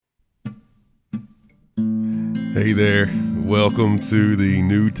Hey there, welcome to the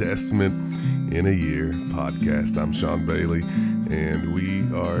New Testament in a Year podcast. I'm Sean Bailey, and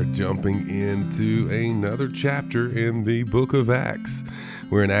we are jumping into another chapter in the book of Acts.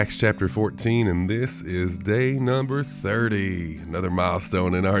 We're in Acts chapter 14, and this is day number 30, another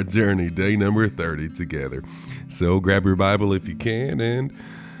milestone in our journey, day number 30 together. So grab your Bible if you can, and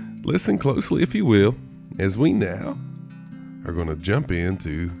listen closely if you will, as we now are going to jump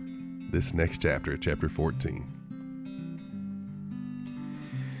into this next chapter, chapter 14.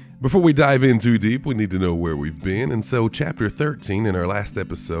 Before we dive in too deep, we need to know where we've been. And so chapter 13, in our last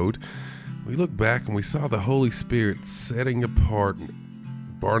episode, we look back and we saw the Holy Spirit setting apart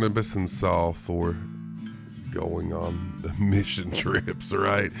Barnabas and Saul for going on the mission trips,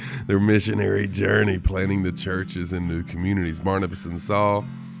 right? Their missionary journey, planting the churches in new communities. Barnabas and Saul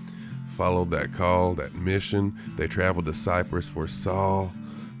followed that call, that mission. They traveled to Cyprus where Saul,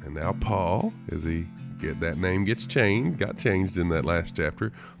 and now Paul, as that name got changed in that last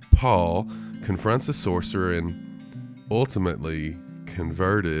chapter. Paul confronts a sorcerer and ultimately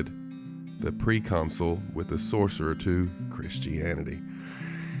converted the proconsul with the sorcerer to Christianity.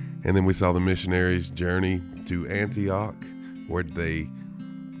 And then we saw the missionaries journey to Antioch, where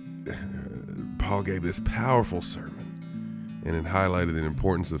Paul gave this powerful sermon, and it highlighted the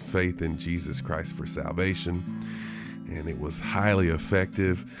importance of faith in Jesus Christ for salvation. And it was highly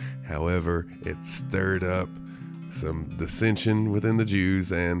effective. However, it stirred up some dissension within the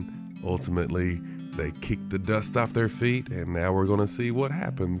Jews, and ultimately they kicked the dust off their feet, and now we're going to see what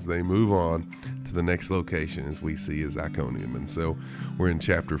happens. They move on to the next location, as we see as Iconium. And so we're in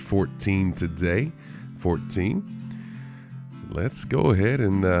chapter 14 today. 14. Let's go ahead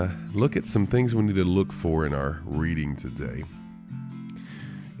and look at some things we need to look for in our reading today.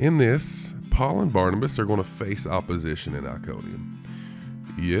 In this, Paul and Barnabas are going to face opposition in Iconium.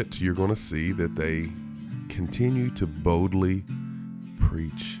 Yet you're going to see that they continue to boldly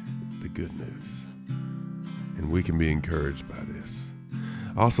preach the good news. And we can be encouraged by this.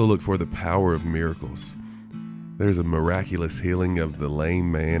 Also look for the power of miracles. There's a miraculous healing of the lame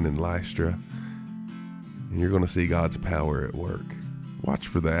man in Lystra. And you're going to see God's power at work. Watch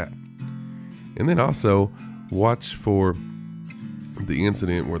for that. And then also watch for the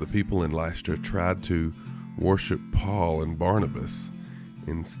incident where the people in Lystra tried to worship Paul and Barnabas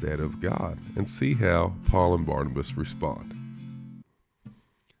instead of God, and see how Paul and Barnabas respond.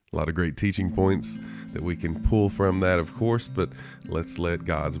 A lot of great teaching points that we can pull from that, of course, but let's let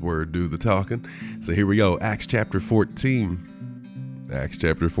God's word do the talking. So here we go, Acts chapter 14. Acts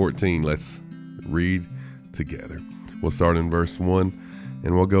chapter 14, let's read together. We'll start in verse 1,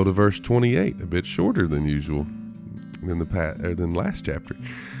 and we'll go to verse 28, a bit shorter than usual than last chapter.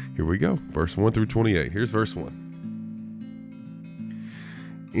 Here we go, verse 1 through 28. Here's verse 1.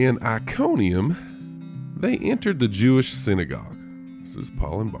 In Iconium, they entered the Jewish synagogue. This is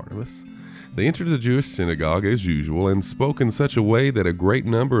Paul and Barnabas. They entered the Jewish synagogue as usual and spoke in such a way that a great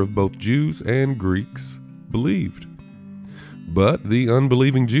number of both Jews and Greeks believed. But the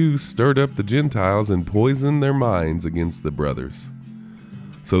unbelieving Jews stirred up the Gentiles and poisoned their minds against the brothers.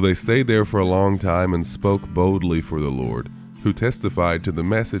 So they stayed there for a long time and spoke boldly for the Lord, who testified to the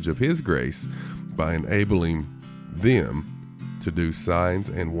message of his grace by enabling them to do signs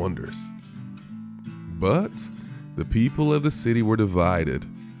and wonders. But the people of the city were divided,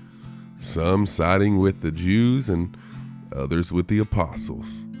 some siding with the Jews and others with the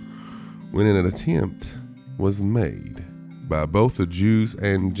apostles, when an attempt was made by both the Jews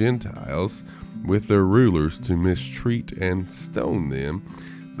and Gentiles with their rulers to mistreat and stone them.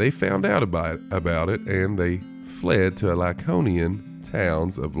 They found out about it, and they fled to Lycaonian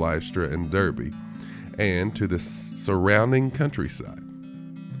towns of Lystra and Derbe, and to the surrounding countryside.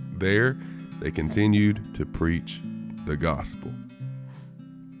 There they continued to preach the gospel.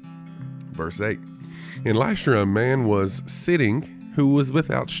 Verse 8. In Lystra a man was sitting who was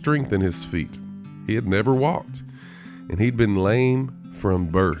without strength in his feet. He had never walked, and he'd been lame from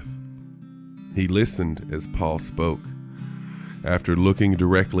birth. He listened as Paul spoke. After looking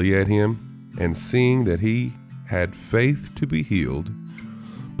directly at him and seeing that he had faith to be healed,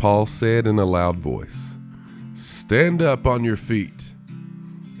 Paul said in a loud voice, "Stand up on your feet."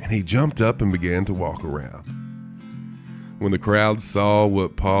 And he jumped up and began to walk around. When the crowd saw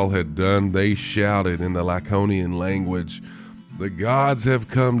what Paul had done, they shouted in the Lycaonian language, "The gods have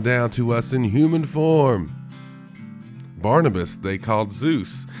come down to us in human form." Barnabas they called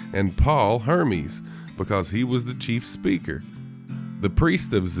Zeus, and Paul Hermes, because he was the chief speaker. The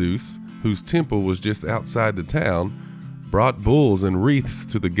priest of Zeus, whose temple was just outside the town, brought bulls and wreaths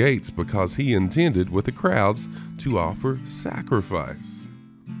to the gates because he intended with the crowds to offer sacrifice.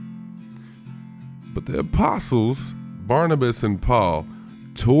 But the apostles, Barnabas and Paul,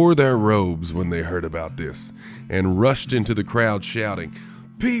 tore their robes when they heard about this and rushed into the crowd shouting,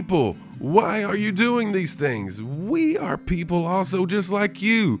 "People, why are you doing these things? We are people also just like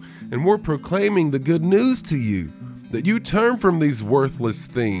you, and we're proclaiming the good news to you, that you turn from these worthless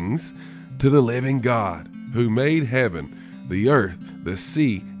things to the living God, who made heaven, the earth, the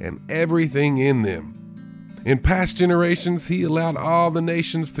sea, and everything in them. In past generations, he allowed all the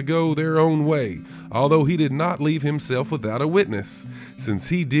nations to go their own way, although he did not leave himself without a witness, since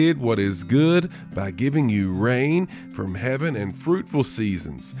he did what is good by giving you rain from heaven and fruitful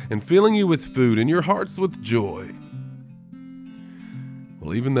seasons, and filling you with food and your hearts with joy."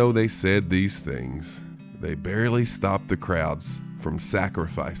 Well, even though they said these things, they barely stopped the crowds from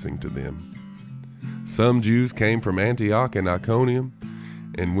sacrificing to them. Some Jews came from Antioch and Iconium,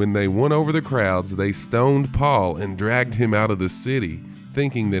 and when they won over the crowds, they stoned Paul and dragged him out of the city,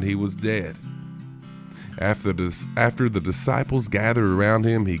 thinking that he was dead. After the disciples gathered around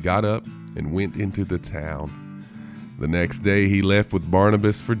him, he got up and went into the town. The next day he left with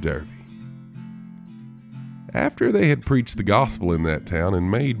Barnabas for Derbe. After they had preached the gospel in that town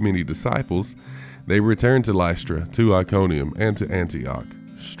and made many disciples, they returned to Lystra, to Iconium, and to Antioch,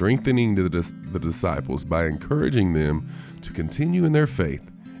 strengthening the disciples by encouraging them to continue in their faith,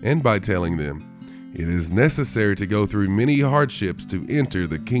 and by telling them, "It is necessary to go through many hardships to enter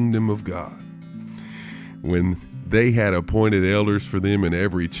the kingdom of God." When they had appointed elders for them in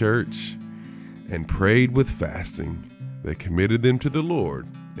every church and prayed with fasting, they committed them to the Lord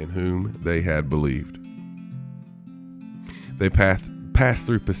in whom they had believed. They passed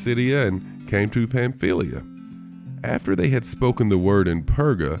through Pisidia and came to Pamphylia. After they had spoken the word in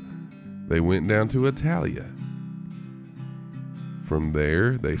Perga, they went down to Italia. From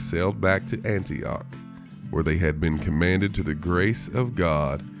there, they sailed back to Antioch, where they had been commended to the grace of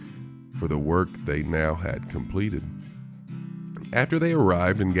God for the work they now had completed. After they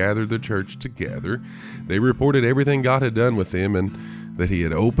arrived and gathered the church together, they reported everything God had done with them and that he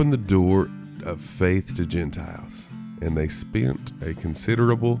had opened the door of faith to Gentiles, and they spent a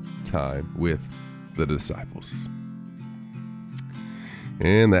considerable time with the disciples.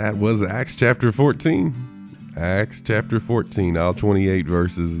 And that was Acts chapter 14. Acts chapter 14, all 28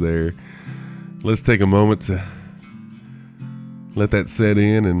 verses there. Let's take a moment to let that set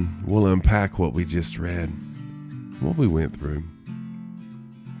in, and we'll unpack what we just read, what we went through.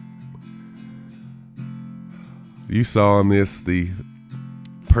 You saw in this the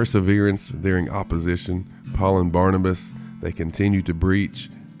perseverance during opposition. Paul and Barnabas, they continued to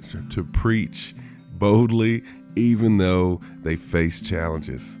preach boldly, even though they faced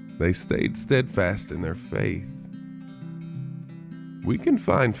challenges. They stayed steadfast in their faith. We can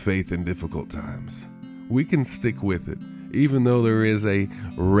find faith in difficult times. We can stick with it, even though there is a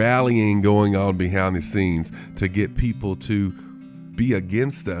rallying going on behind the scenes to get people to be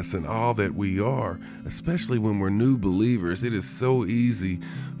against us and all that we are, especially when we're new believers. It is so easy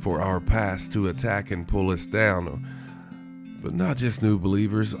for our past to attack and pull us down. But not just new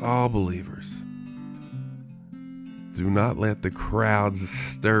believers, all believers. Do not let the crowds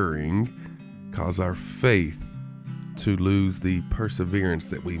stirring cause our faith to lose the perseverance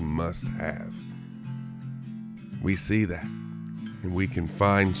that we must have. We see that, and we can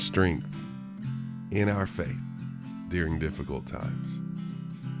find strength in our faith during difficult times.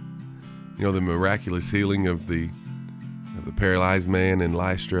 You know, the miraculous healing of the paralyzed man in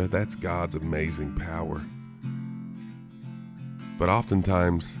Lystra, that's God's amazing power. But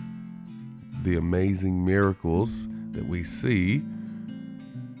oftentimes, the amazing miracles that we see,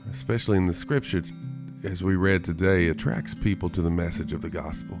 especially in the scriptures as we read today, attracts people to the message of the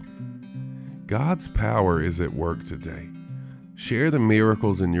gospel. God's power is at work today. Share the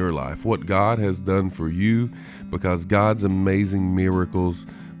miracles in your life, what God has done for you, because God's amazing miracles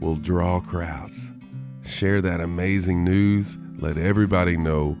will draw crowds. Share that amazing news. Let everybody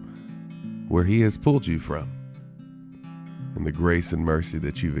know where he has pulled you from and the grace and mercy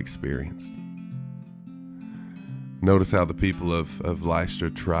that you've experienced. Notice how the people of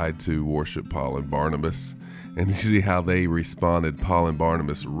Lystra tried to worship Paul and Barnabas, and you see how they responded. Paul and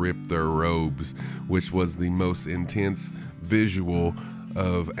Barnabas ripped their robes, which was the most intense visual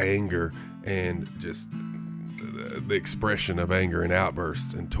of anger and just the expression of anger and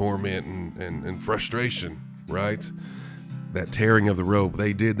outbursts and torment and frustration, right? That tearing of the robe.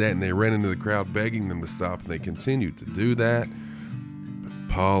 They did that, and they ran into the crowd begging them to stop, and they continued to do that. But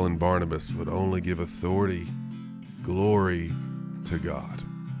Paul and Barnabas would only give authority, glory to God.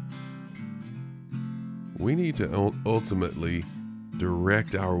 We need to ultimately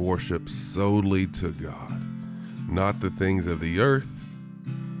direct our worship solely to God, not the things of the earth,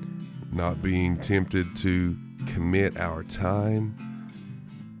 not being tempted to commit our time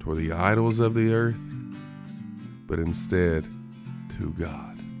toward the idols of the earth, but instead to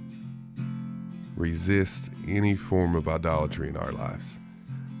God. Resist any form of idolatry in our lives.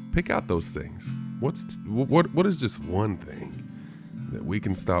 Pick out those things. What is just one thing that we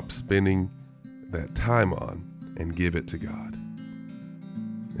can stop spending that time on and give it to God?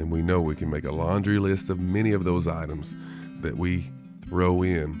 And we know we can make a laundry list of many of those items that we throw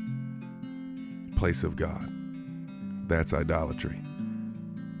in place of God. That's idolatry.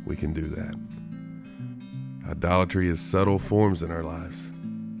 We can do that. Idolatry is subtle forms in our lives.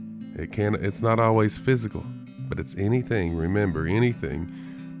 It's not always physical, but it's anything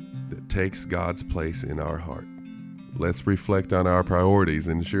that takes God's place in our heart. Let's reflect on our priorities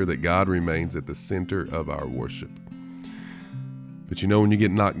and ensure that God remains at the center of our worship. But when you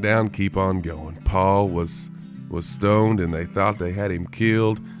get knocked down, keep on going. Paul was stoned and they thought they had him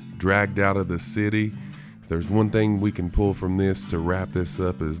killed, dragged out of the city. If there's one thing we can pull from this to wrap this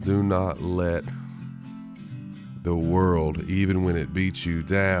up is do not let the world, even when it beats you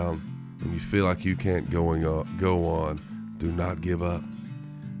down and you feel like you can't go on, do not give up.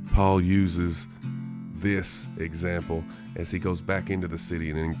 Paul uses this example as he goes back into the city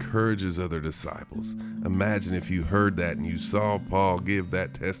and encourages other disciples. Imagine if you heard that and you saw Paul give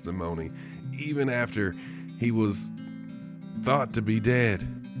that testimony even after he was thought to be dead.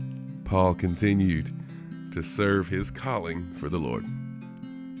 Paul continued to serve his calling for the Lord.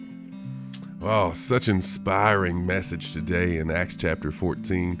 Oh, such an inspiring message today in Acts chapter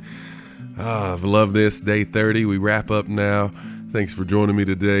 14. I've loved this. Day 30. We wrap up now. Thanks for joining me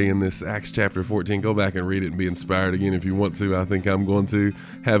today in this Acts chapter 14. Go back and read it and be inspired again if you want to. I think I'm going to.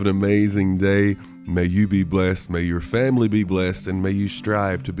 Have an amazing day. May you be blessed. May your family be blessed. And may you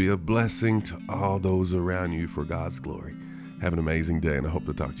strive to be a blessing to all those around you for God's glory. Have an amazing day, and I hope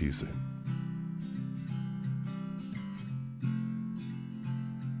to talk to you soon.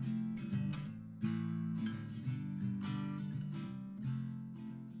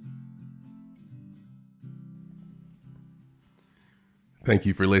 Thank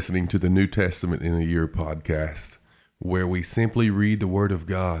you for listening to the New Testament in a Year podcast, where we simply read the Word of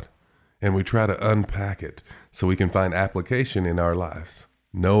God and we try to unpack it so we can find application in our lives,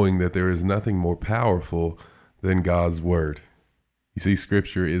 knowing that there is nothing more powerful than God's Word. You see,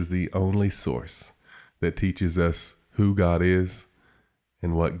 Scripture is the only source that teaches us who God is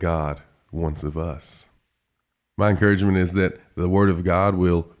and what God wants of us. My encouragement is that the Word of God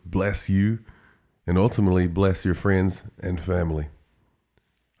will bless you and ultimately bless your friends and family.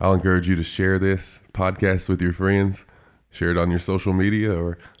 I'll encourage you to share this podcast with your friends, share it on your social media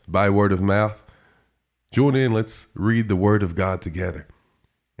or by word of mouth. Join in, let's read the Word of God together.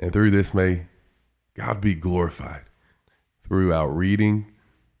 And through this, may God be glorified through our reading,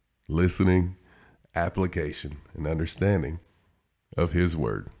 listening, application, and understanding of His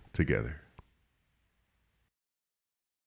Word together.